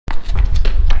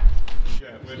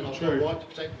got a right to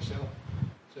protect myself.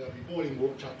 So if your boiling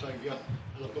water chucked over you,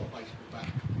 and I've got a baseball bat.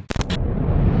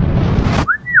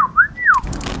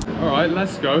 Alright,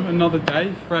 let's go. Another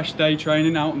day, fresh day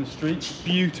training out on the streets.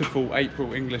 Beautiful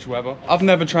April English weather. I've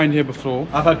never trained here before.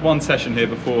 I've had one session here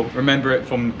before. Remember it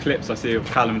from clips I see of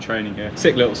Callum training here.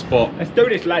 Sick little spot. Let's do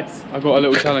this, lads. I've got a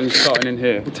little challenge starting in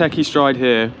here. Techie stride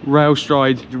here, rail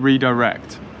stride,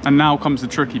 redirect. And now comes the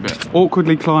tricky bit.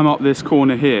 Awkwardly climb up this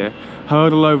corner here,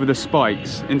 hurdle over the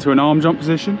spikes into an arm jump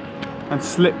position, and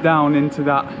slip down into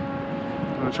that.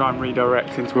 I'm gonna try and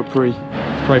redirect into a pre.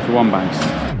 Pray for one bangs.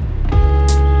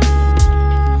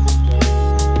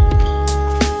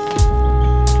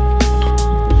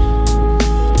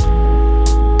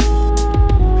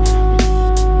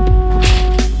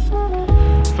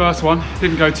 First one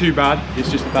didn't go too bad. It's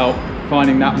just about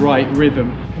finding that right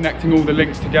rhythm, connecting all the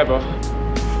links together.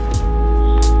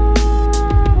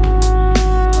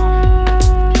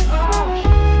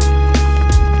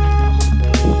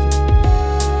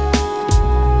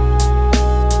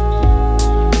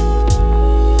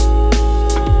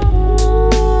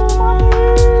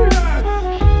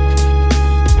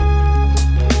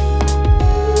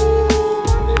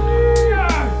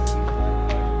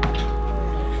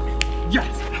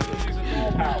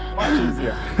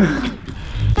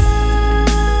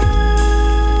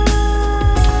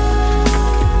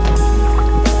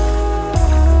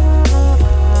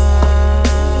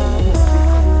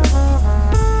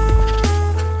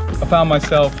 Found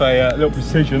myself a little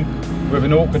precision with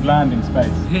an awkward landing space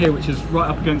here, which is right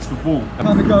up against the wall. I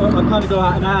kind of go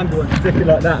at an angle and stick it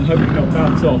like that and hope it don't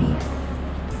bounce off.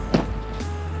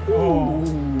 Oh.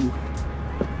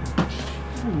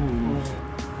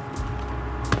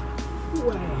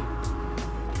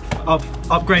 I've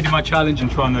upgraded my challenge and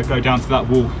trying to go down to that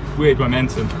wall. Weird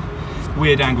momentum,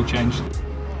 weird angle change.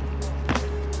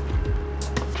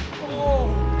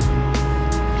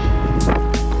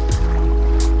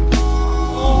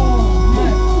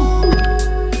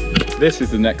 This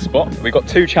is the next spot. We've got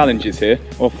two challenges here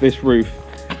off this roof,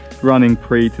 running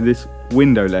pre to this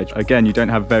window ledge. Again, you don't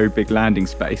have very big landing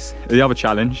space. The other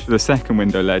challenge, the second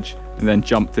window ledge, and then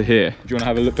jump to here. Do you want to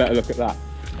have a better look at that?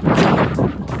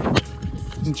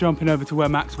 And jumping over to where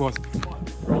Max was.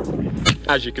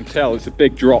 As you can tell, it's a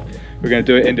big drop. We're going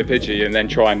to do it individually and then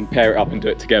try and pair it up and do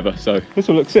it together. So this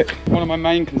will look sick. One of my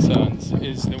main concerns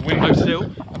is the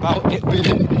windowsill, about it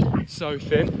being so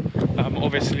thin.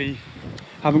 Obviously,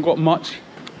 haven't got much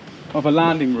of a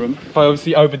landing room. If I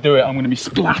obviously overdo it, I'm going to be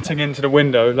splatting into the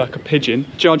window like a pigeon.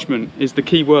 Judgment is the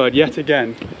key word yet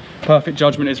again. Perfect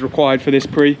judgment is required for this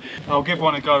pre. I'll give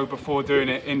one a go before doing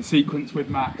it in sequence with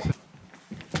Max.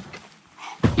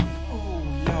 Oh,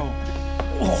 no.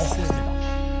 Oh.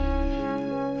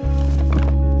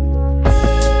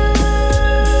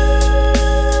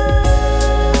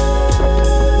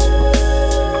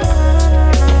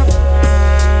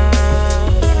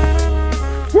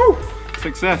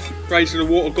 Success. Praise to the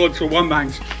water gods for one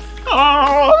bangs.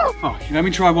 Oh, let me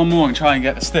try one more and try and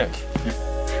get the stick.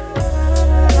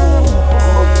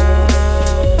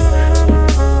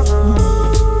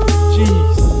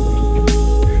 Jeez.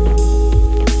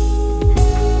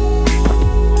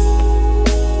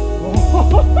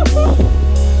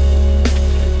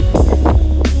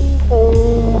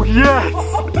 Oh, yes!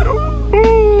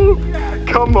 Ooh.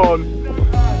 Come on.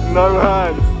 No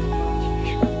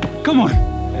hands. Come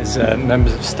on. There's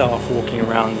members of staff walking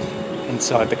around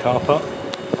inside the car park.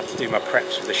 I have to do my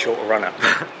preps for the shorter run up.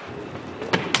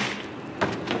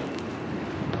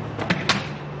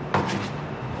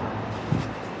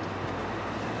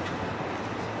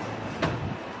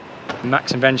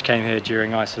 Max and Benj came here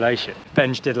during isolation.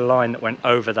 Benj did a line that went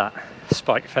over that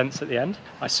spike fence at the end.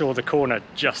 I saw the corner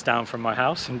just down from my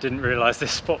house and didn't realise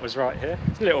this spot was right here.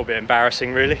 It's a little bit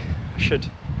embarrassing really. I should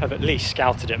have at least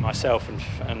scouted it myself and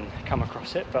come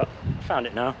across it, but I found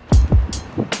it now.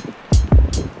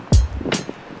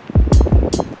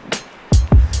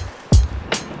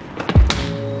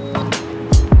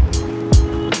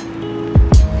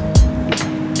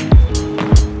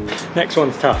 Next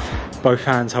one's tough. Both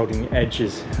hands holding the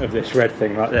edges of this red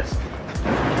thing like this.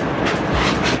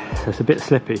 So it's a bit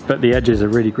slippy, but the edges are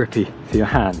really grippy for your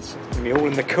hands. It's gonna be all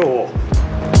in the core.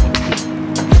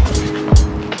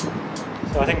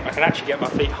 So I think I can actually get my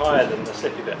feet higher than the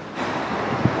slippy bit.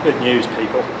 Good news,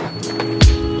 people.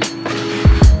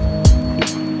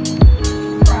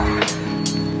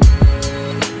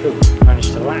 Ooh,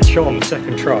 managed to latch on the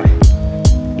second try.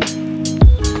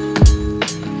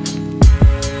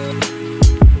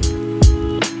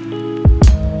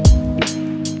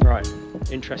 Right,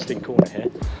 interesting corner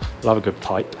here. Love a good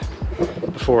pipe.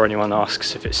 Before anyone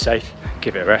asks if it's safe,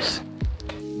 give it a rest.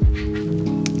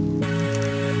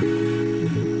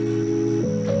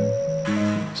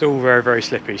 It's all very, very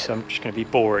slippy, so I'm just going to be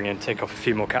boring and take off a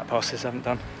few more cat passes I haven't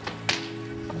done.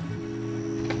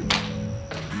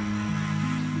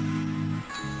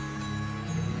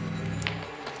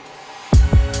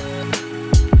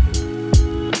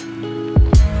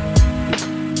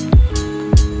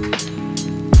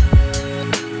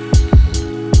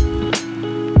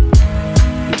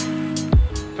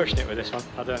 Pushing it with this one,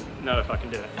 I don't know if I can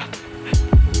do it.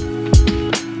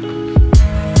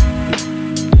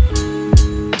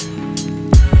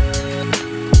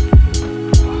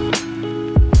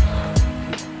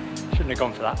 Shouldn't have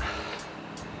gone for that.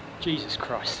 Jesus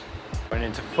Christ. Going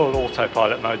into full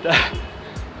autopilot mode there.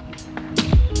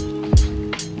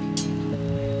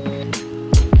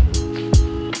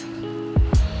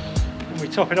 And we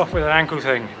top it off with an ankle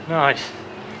thing. Nice.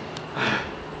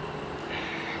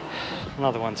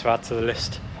 Another one to add to the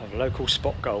list of local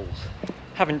spot goals.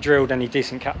 Haven't drilled any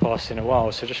decent cat passes in a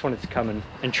while, so just wanted to come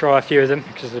and try a few of them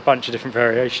because there's a bunch of different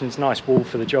variations. Nice wall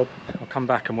for the job. I'll come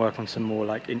back and work on some more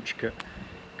like intricate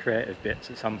creative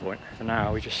bits at some point. For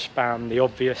now, we just spam the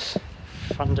obvious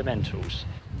fundamentals.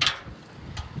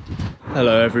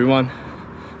 Hello everyone,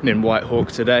 I'm in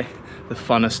Whitehawk today, the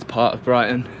funnest part of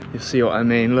Brighton. You'll see what I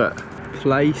mean, look.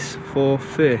 Place for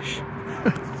fish.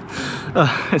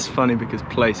 It's funny because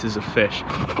places are fish.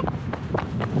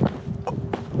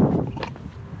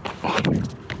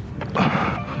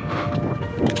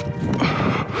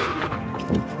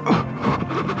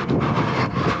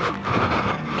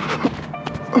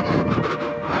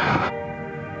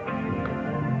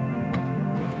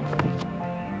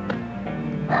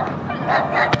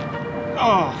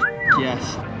 Oh,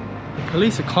 yes. The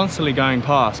police are constantly going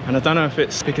past, and I don't know if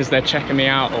it's because they're checking me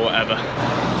out or whatever.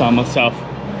 Found myself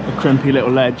a crimpy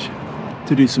little ledge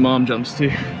to do some arm jumps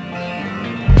to.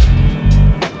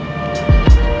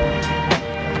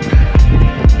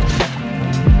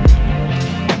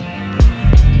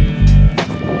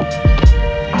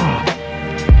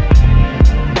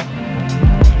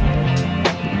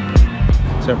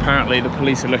 So apparently the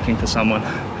police are looking for someone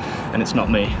and it's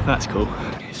not me. That's cool.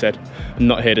 He said, I'm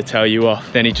not here to tell you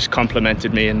off. Then he just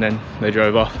complimented me and then they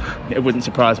drove off. It wouldn't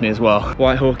surprise me as well.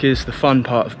 Whitehawk is the fun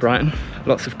part of Brighton.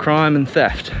 Lots of crime and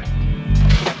theft.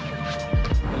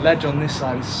 The ledge on this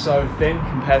side is so thin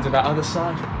compared to that other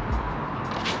side.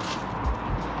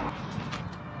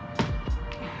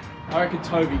 I reckon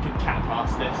Toby could cat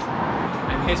past this.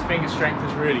 And his finger strength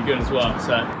is really good as well.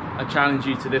 So I challenge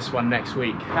you to this one next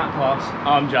week. Cat pass,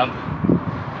 arm jump,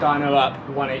 dyno up,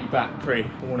 180 back pre.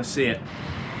 I want to see it.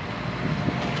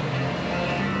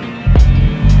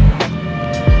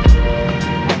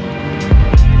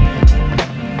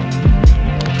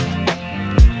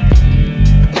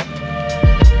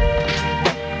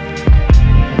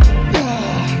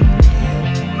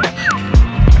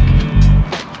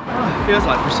 Feels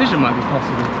like precision might be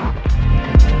possible.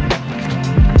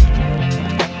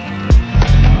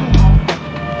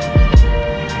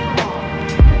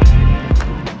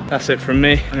 That's it from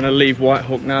me. I'm gonna leave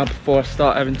Whitehawk now before I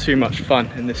start having too much fun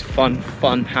in this fun,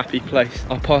 happy place.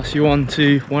 I'll pass you on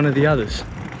to one of the others.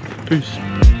 Peace.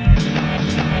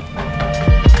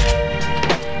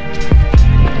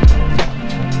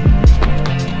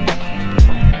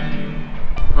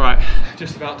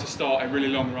 Just about to start a really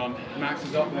long run. Max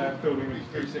is up there building his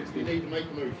 360. You need to make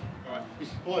a move. Alright. This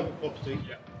is private property.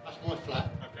 Yeah. That's my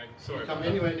flat. Okay, sorry. You come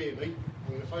anywhere near me, I'm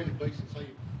going to phone the police and say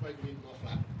you're breaking into my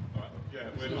flat. Alright, yeah,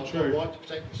 we're So not I've got a right to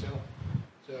protect myself.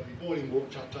 So I'll be boiling water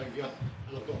chucked over you,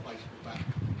 and I've got a baseball bat.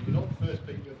 You're not the first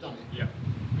people who have done it. Yeah.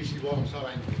 This is why I'm so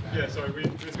angry about it. Yeah, sorry, we're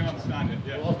just going to understand it.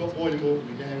 Yeah. Well, I've got boiling water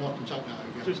in there and I can chuck that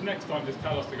over you. Just next time, just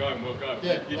tell us to go and we'll go.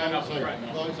 Yeah, you don't have to threaten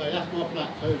us. Like I say, that's my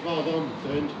flat, so as far as I'm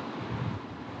concerned,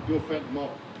 you're threatening my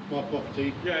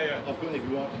property. Yeah. I've got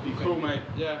every right to be Cool, mate.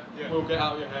 Yeah. We'll get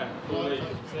out of your hair. We'll leave.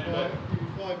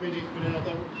 5 minutes, but then I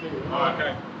don't want to see it. Oh,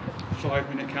 okay.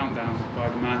 5-minute countdown by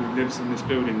the man who lives in this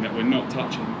building that we're not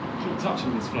touching. We're not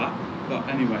touching this flat, but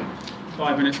anyway,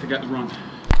 5 minutes to get the run.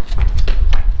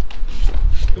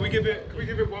 Can we give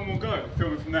it one more go?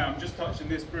 Filming from there. I'm just touching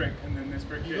this brick and then this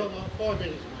brick here. You've got like 5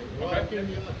 minutes, mate. Right? Okay.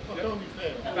 I can't be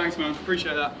fair. Thanks, man.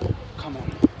 Appreciate that. Come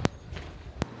on.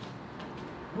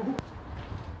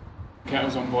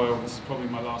 Kettle's on boil. This is probably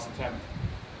my last attempt.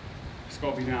 It's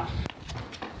got to be now.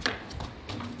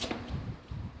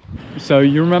 So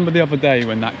you remember the other day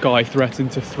when that guy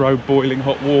threatened to throw boiling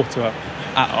hot water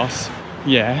at us?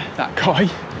 Yeah, that guy.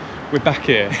 We're back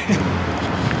here.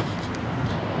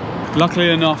 Luckily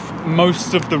enough,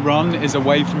 most of the run is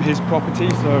away from his property,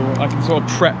 so I can sort of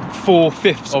prep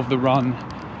 4/5 of the run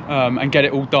and get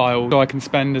it all dialed so I can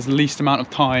spend as least amount of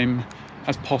time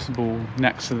as possible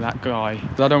next to that guy.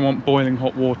 I don't want boiling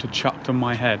hot water chucked on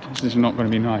my head. This is not going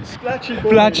to be nice. Blatchy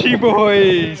boys! Blatchy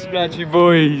boys! Blatchy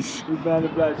boys! We found the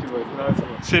Blatchy boys. Nice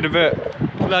one. See in a bit.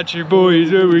 Blatchy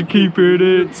boys, are we keeping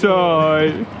it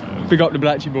tight? Big up the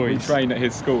Blatchy boys. We train at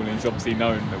his school and he's obviously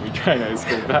known that we train at his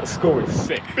school. That school is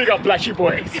sick. Big up Blatchy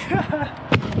boys!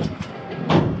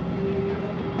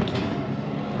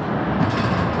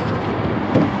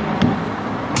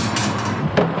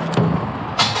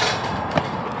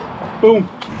 Boom!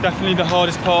 Definitely the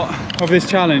hardest part of this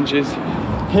challenge is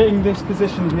hitting this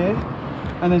position here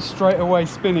and then straight away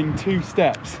spinning 2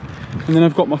 steps. And then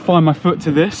I've got to find my foot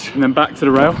to this and then back to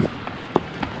the rail.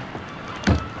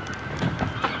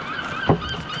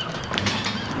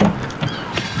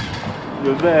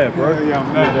 You're there, bro. Yeah,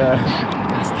 I'm there.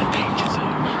 That's the danger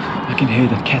zone. I can hear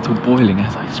the kettle boiling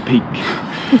as I speak.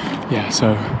 Yeah,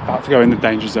 so about to go in the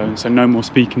danger zone, so no more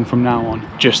speaking from now on,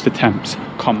 just attempts.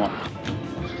 Come on.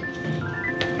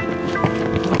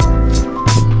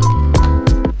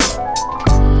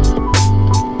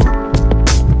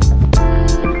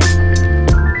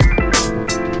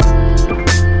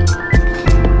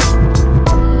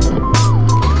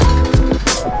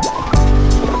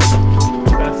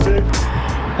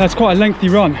 That's quite a lengthy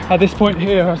run. At this point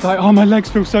here, I was like, oh, my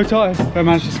legs feel so tired. But I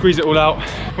managed to squeeze it all out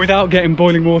without getting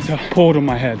boiling water poured on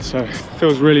my head. So it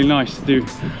feels really nice to do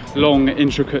long,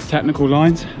 intricate technical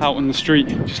lines out on the street,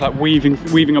 just like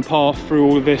weaving a path through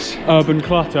all of this urban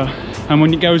clutter. And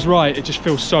when it goes right, it just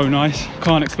feels so nice.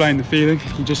 Can't explain the feeling,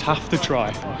 you just have to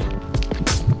try.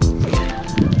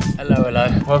 Hello,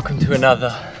 hello. Welcome to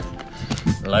another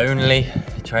lonely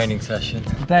training session.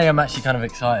 Today I'm actually kind of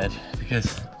excited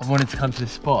because I've wanted to come to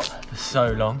this spot for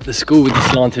so long. The school with the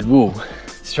slanted wall.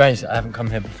 It's strange that I haven't come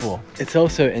here before. It's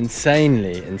also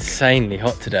insanely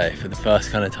hot today for the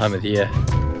first kind of time of the year.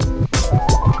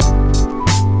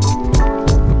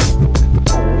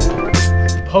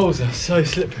 The poles are so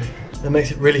slippery. That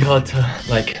makes it really hard to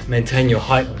like maintain your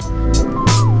height.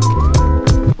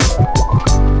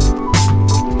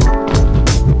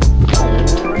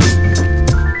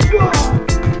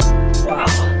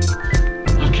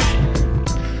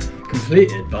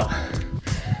 Completed, but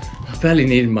I barely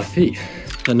needed my feet.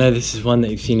 I know this is one that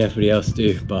you've seen everybody else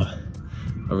do, but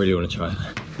I really want to try it.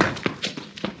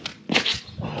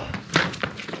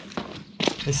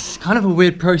 It's kind of a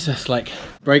weird process, like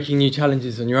breaking new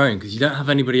challenges on your own, because you don't have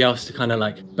anybody else to kind of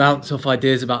like bounce off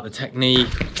ideas about the technique.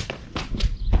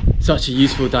 Such a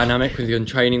useful dynamic when you're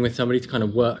training with somebody to kind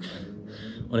of work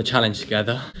on a challenge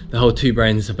together. The whole 2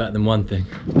 brains are better than 1 thing.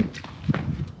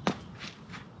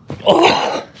 Oh!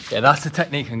 Yeah, that's the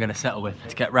technique I'm going to settle with.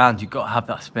 To get round, you've got to have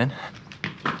that spin.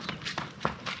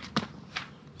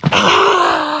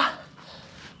 Ah!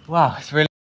 Wow, it's really...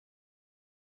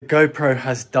 The GoPro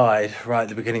has died right at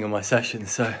the beginning of my session,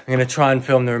 so I'm going to try and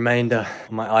film the remainder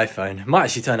on my iPhone. It might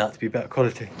actually turn out to be better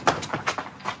quality.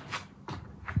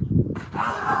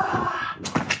 Ah!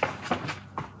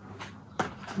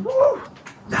 Woo!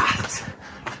 Yes!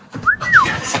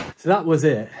 So that was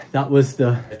it. That was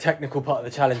the technical part of the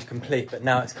challenge complete, but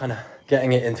now it's kind of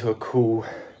getting it into a cool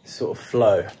sort of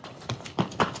flow.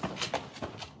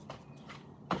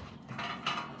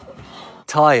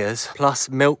 Tyres plus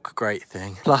milk grate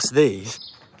thing plus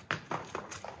these.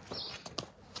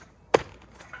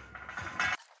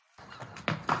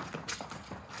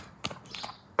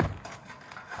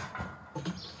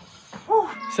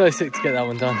 So sick to get that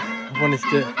one done. I've wanted to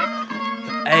do it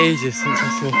for ages since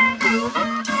I saw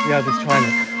the others trying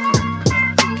it.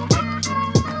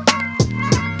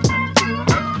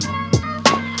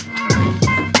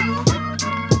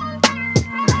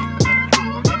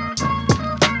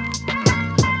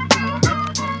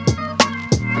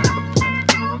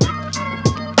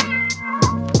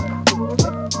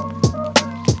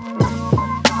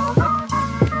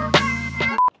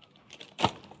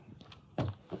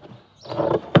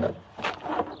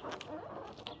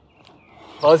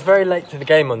 I was very late to the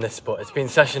game on this spot. It's been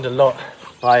sessioned a lot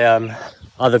by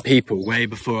other people way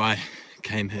before I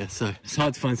came here, so it's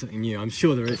hard to find something new. I'm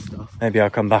sure there is stuff. Maybe I'll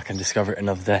come back and discover it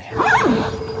another day.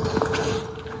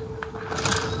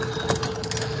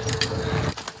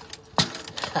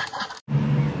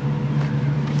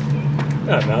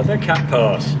 Another cat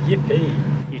pass,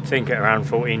 yippee! You'd think at around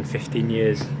 14, 15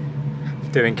 years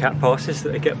of doing cat passes that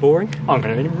they get boring. I'm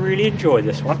going to really enjoy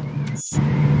this one.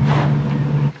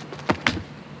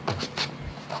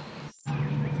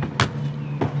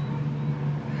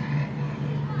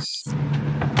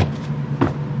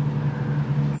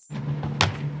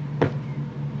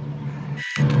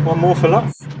 One more for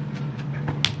luck.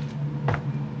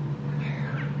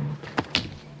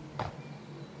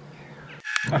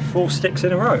 4 sticks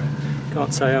in a row.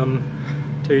 Can't say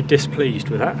I'm too displeased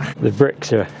with that. The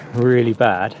bricks are really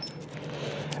bad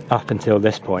up until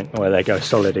this point where they go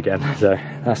solid again, so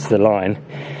that's the line.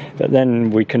 But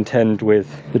then we contend with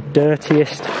the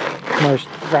dirtiest, most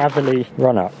gravelly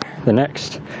run up. The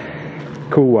next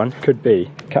cool one could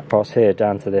be cat pass here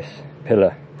down to this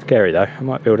pillar. Scary though. I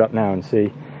might build up now and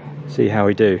see how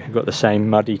we do. We've got the same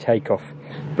muddy takeoff,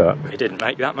 but it didn't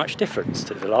make that much difference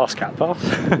to the last cat pass.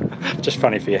 Just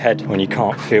funny for your head when you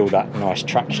can't feel that nice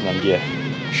traction under your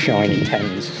shiny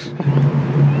tens.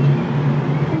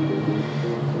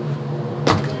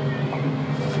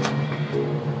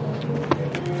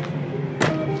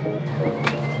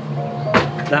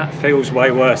 That feels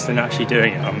way worse than actually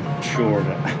doing it, I'm sure of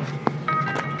it.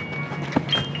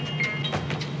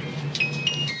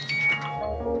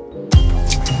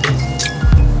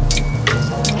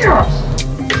 Yes!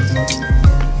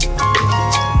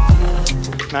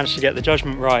 Managed to get the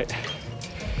judgment right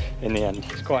in the end.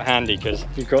 It's quite handy because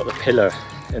you've got the pillar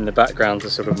in the background to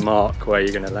sort of mark where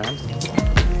you're going to land.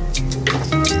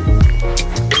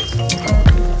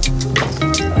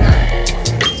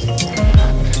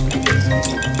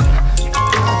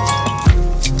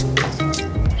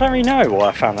 I don't really know why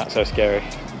I found that so scary.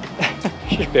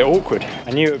 It's just a bit awkward. I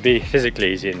knew it would be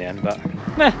physically easy in the end, but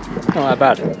meh, not that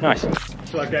bad. Nice.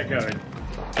 Shall I get going?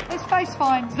 It's face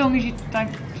fine, as long as you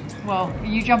don't. Well, are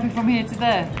you jumping from here to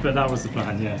there? But that was the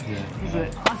plan, yeah. Is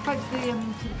it? I spoke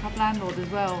to the pub landlord as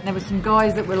well. There were some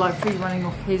guys that were like free running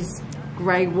off his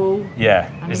grey wall.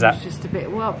 Yeah, and is it that? was just a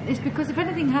bit. Well, it's because if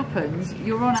anything happens,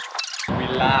 you're on. We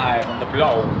live on the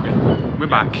blog. We're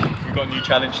back. We've got a new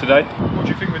challenge today. What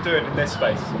do you think we're doing in this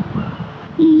space?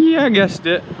 Yeah, I guessed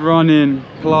it. Running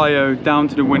plyo down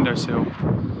to the windowsill.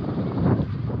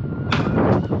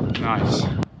 Nice.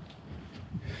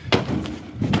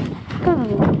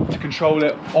 To control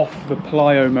it off the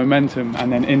plyo momentum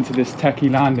and then into this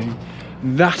techie landing.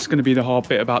 That's going to be the hard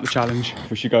bit about the challenge.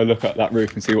 We should go look at that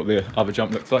roof and see what the other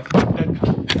jump looks like.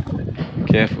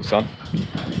 Careful, son.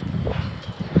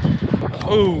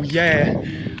 Oh yeah,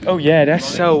 oh yeah, that's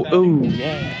so, oh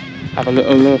yeah. Have a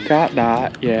little look at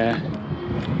that, yeah.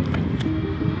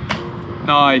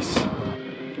 Nice.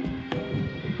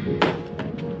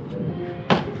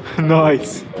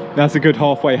 Nice. That's a good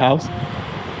halfway house.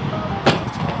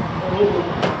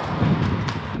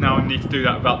 Now I need to do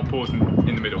that without the pause in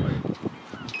the middle.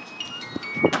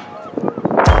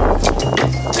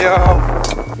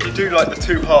 Yeah. You do like the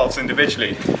two halves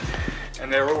individually.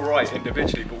 And they're all right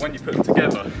individually, but when you put them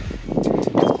together,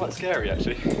 it's quite scary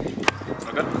actually.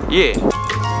 Okay? Yeah.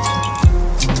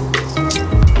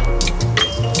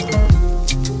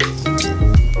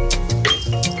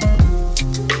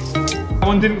 That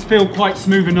one didn't feel quite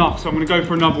smooth enough, so I'm going to go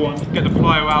for another one. Get the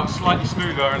plyo out slightly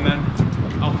smoother and then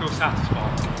I'll feel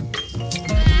satisfied.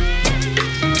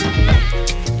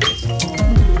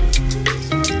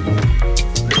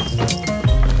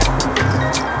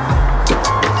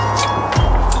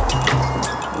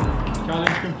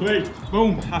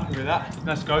 Boom, happy with that.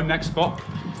 Let's go, next spot.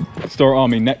 Store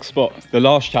Army, next spot. The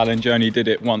last challenge, I only did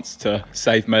it once to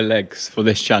save my legs for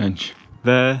this challenge.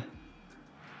 There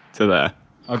to there.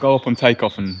 I'll go up on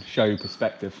takeoff and show you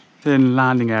perspective. In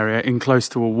landing area, in close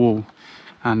to a wall,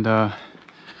 and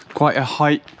quite a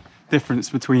height difference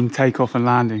between takeoff and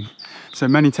landing. So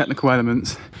many technical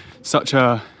elements, such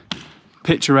a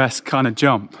picturesque kind of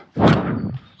jump.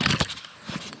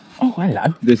 Oh,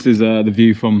 hello. This is the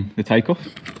view from the takeoff.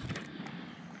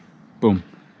 Boom.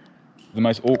 The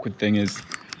most awkward thing is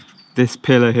this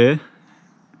pillar here.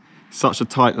 Such a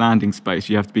tight landing space.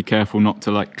 You have to be careful not to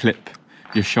like clip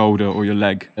your shoulder or your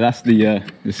leg. That's the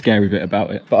scary bit about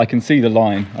it. But I can see the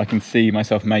line. I can see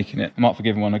myself making it. I'm up for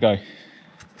giving one a go.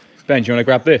 Ben, do you want to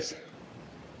grab this?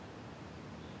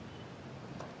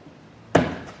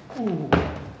 Ooh.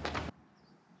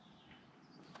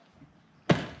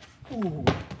 Ooh.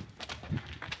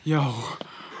 Yo.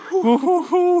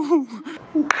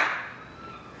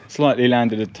 Slightly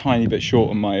landed a tiny bit short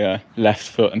on my left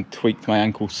foot and tweaked my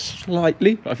ankle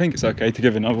slightly, but I think it's okay to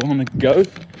give another one a go.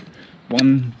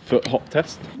 1 foot hop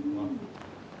test.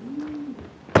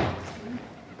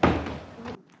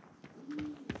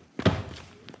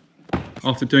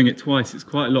 After doing it twice, it's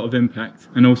quite a lot of impact,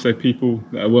 and also people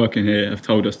that are working here have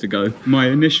told us to go. My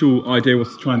initial idea was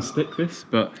to try and stick this,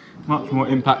 but much more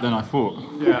impact than I thought.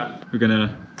 Yeah. We're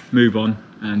gonna move on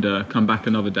and come back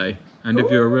another day. And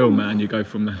if you're a real man, you go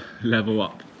from the level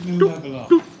up. Level up.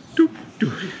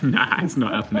 Nah, it's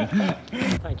not happening.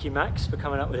 Thank you, Max, for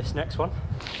coming up with this next one.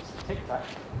 Tic tac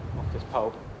off this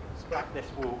pole, scrap this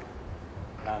wall,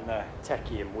 and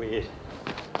techie and weird.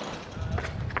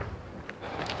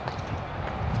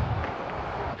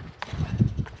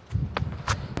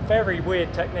 very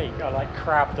weird technique. I like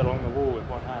crabbed along the wall with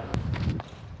one hand.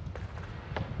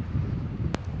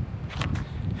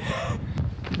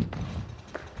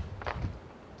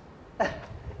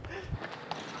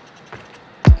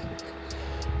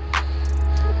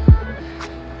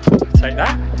 Take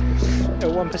that.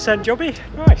 Little 1% jobby.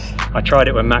 Nice. I tried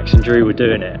it when Max and Drew were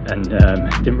doing it and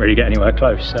didn't really get anywhere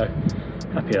close, so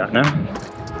happy with that now.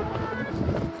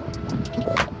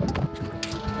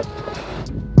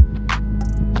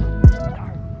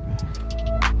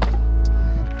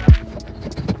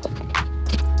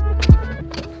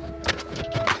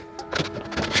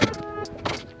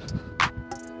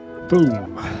 Boom.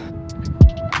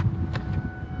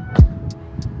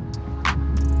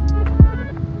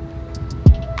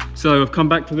 So I've come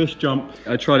back to this jump.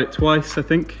 I tried it twice, I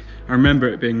think. I remember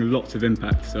it being lots of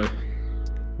impact. So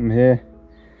from here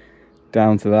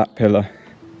down to that pillar.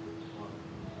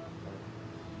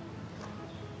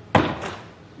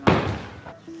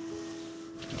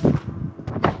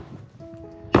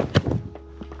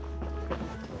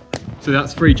 So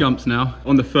that's 3 jumps now.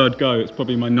 On the 3rd go, it's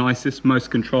probably my nicest, most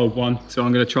controlled one. So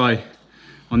I'm gonna try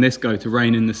on this go to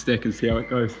rein in the stick and see how it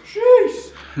goes.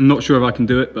 Jeez. I'm not sure if I can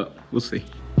do it, but we'll see.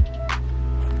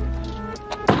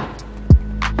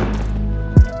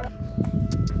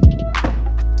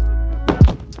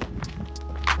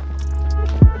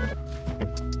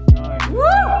 Woo!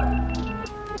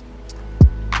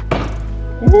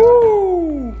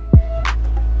 Oh!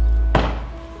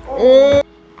 Oh!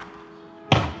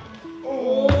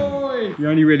 You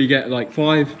only really get like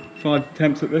five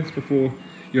attempts at this before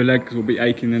your legs will be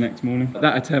aching the next morning.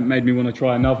 That attempt made me want to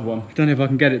try another one. I don't know if I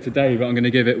can get it today, but I'm going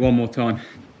to give it one more time.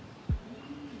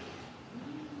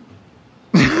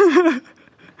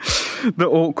 The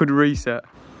awkward reset.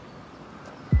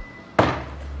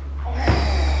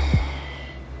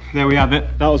 There we have it.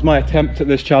 That was my attempt at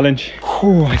this challenge.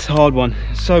 Whew, it's a hard one.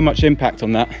 So much impact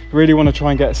on that. Really want to try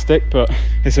and get a stick, but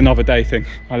it's another day thing.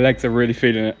 My legs are really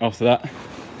feeling it after that.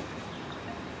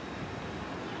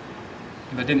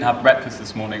 If I didn't have breakfast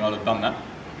this morning, I'd have done that.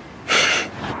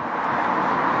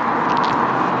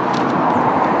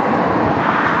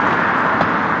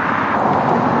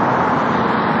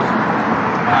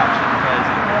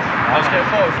 Let's get a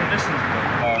photo from distance.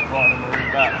 Flying on the way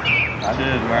back. I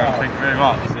did, man. Thank you very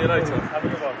much. See you later. Have a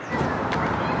good one.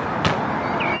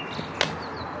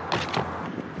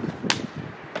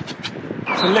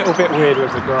 It's a little bit weird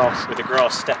with the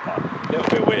grass step up. A little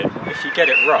bit weird. If you get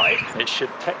it right, it should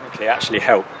technically actually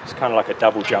help. It's kind of like a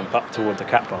double jump up toward the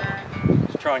cat bar.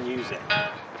 Let's try and use it.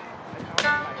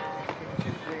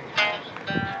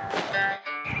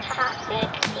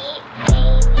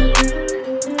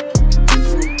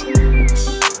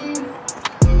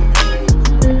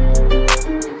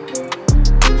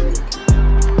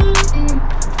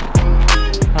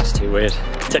 Weird.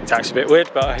 Tic Tac's a bit weird,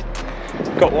 but I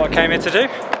got what I came here to do.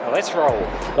 Now let's roll.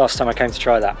 Last time I came to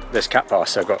try that, this cat bar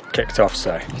still got kicked off,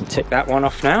 so you can tick that one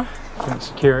off now. And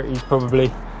security's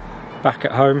probably back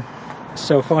at home,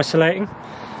 self-isolating,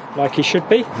 like he should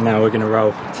be. Now we're going to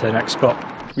roll to the next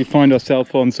spot. We find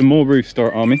ourselves on some more roof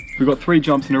Storror Army. We've got 3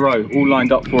 jumps in a row, all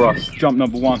lined up for us. Jump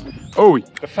number 1. Oh,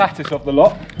 the fattest of the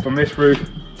lot, from this roof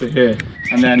to here.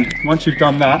 And then once you've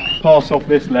done that, pass off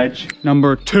this ledge.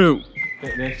 Number 2.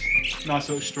 Hit this. Nice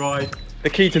little stride. The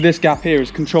key to this gap here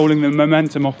is controlling the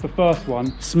momentum off the first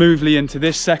one smoothly into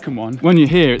this second one. When you're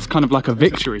here, it's kind of like a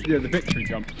victory. Yeah, the victory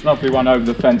jump. Lovely one over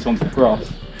the fence onto the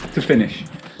grass to finish.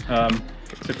 So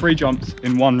 3 jumps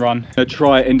in 1 run.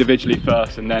 Try it individually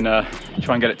first and then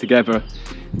try and get it together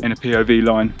in a POV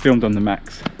line filmed on the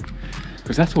max.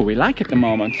 Because that's what we like at the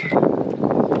moment.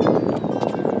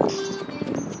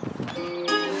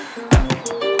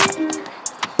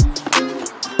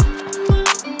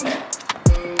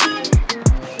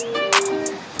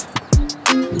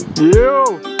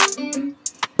 Yo!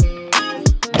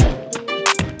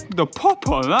 The pop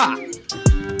of that!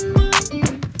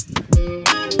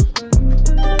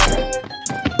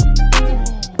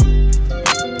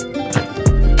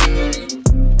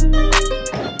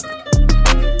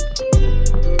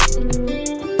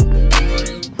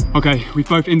 Okay, we've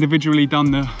both individually done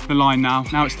the line now.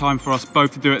 Now it's time for us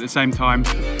both to do it at the same time.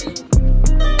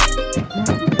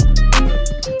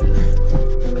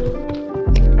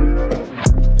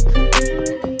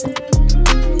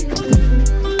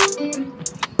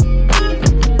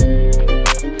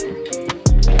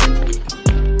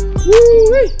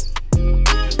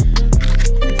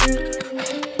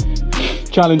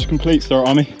 Challenge complete, Storror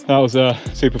Army. That was a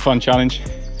super fun challenge.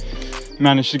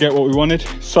 managed to get what we wanted.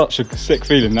 Such a sick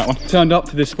feeling, that one. Turned up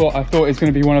to this spot, I thought it's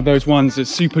going to be one of those ones that's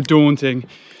super daunting,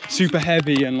 super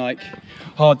heavy and like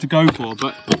hard to go for,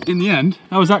 but in the end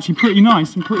that was actually pretty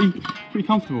nice and pretty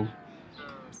comfortable.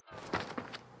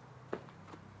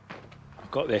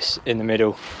 I've got this in the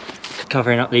middle,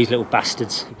 covering up these little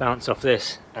bastards. Bounce off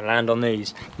this and land on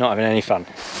these. Not having any fun.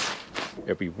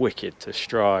 It'll be wicked to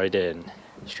stride in,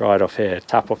 stride off here,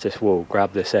 tap off this wall,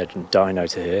 grab this edge and dyno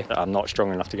to here. I'm not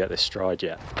strong enough to get this stride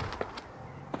yet.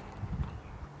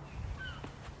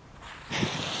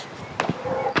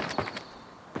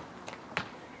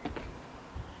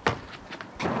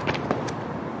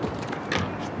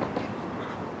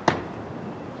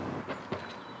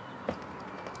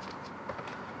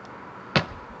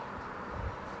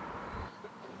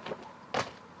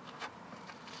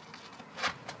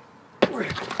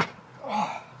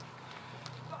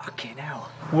 Fucking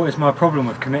hell. What is my problem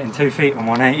with committing 2 feet on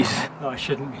 180s that I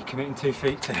shouldn't be committing 2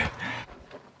 feet to?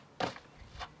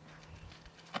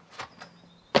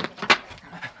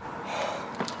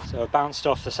 So I bounced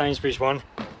off the Sainsbury's one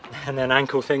and then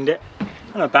ankle thinged it.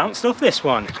 And I bounced off this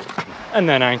one and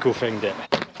then ankle thinged it.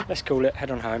 Let's call it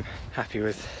head on home. Happy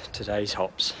with today's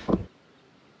hops.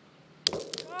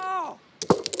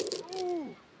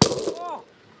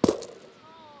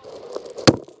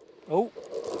 Oh.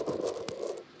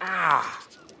 Ah.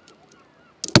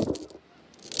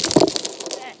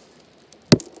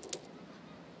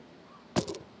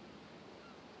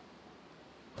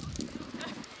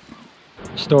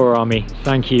 STORROR Army,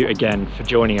 thank you again for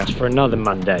joining us for another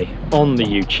Monday on the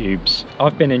YouTubes.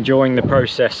 I've been enjoying the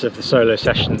process of the solo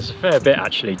sessions a fair bit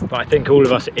actually, but I think all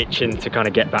of us are itching to kind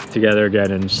of get back together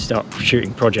again and start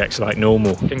shooting projects like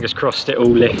normal. Fingers crossed it all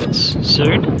lifts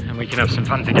soon and we can have some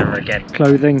fun together again.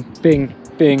 Clothing, Bing,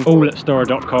 all at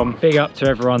STORROR.com. Big up to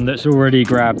everyone that's already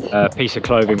grabbed a piece of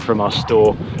clothing from our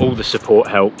store. All the support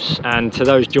helps. And to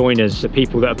those joiners, the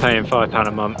people that are paying £5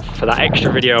 a month for that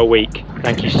extra video a week,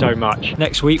 thank you so much.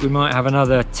 Next week we might have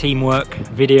another teamwork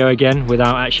video again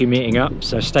without actually meeting up,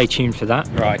 so stay tuned for that.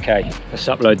 Right, okay, let's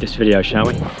upload this video, shall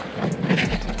we?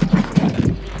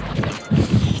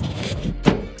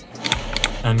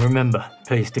 And remember,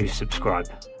 please do subscribe.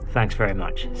 Thanks very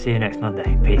much. See you next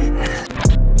Monday. Peace.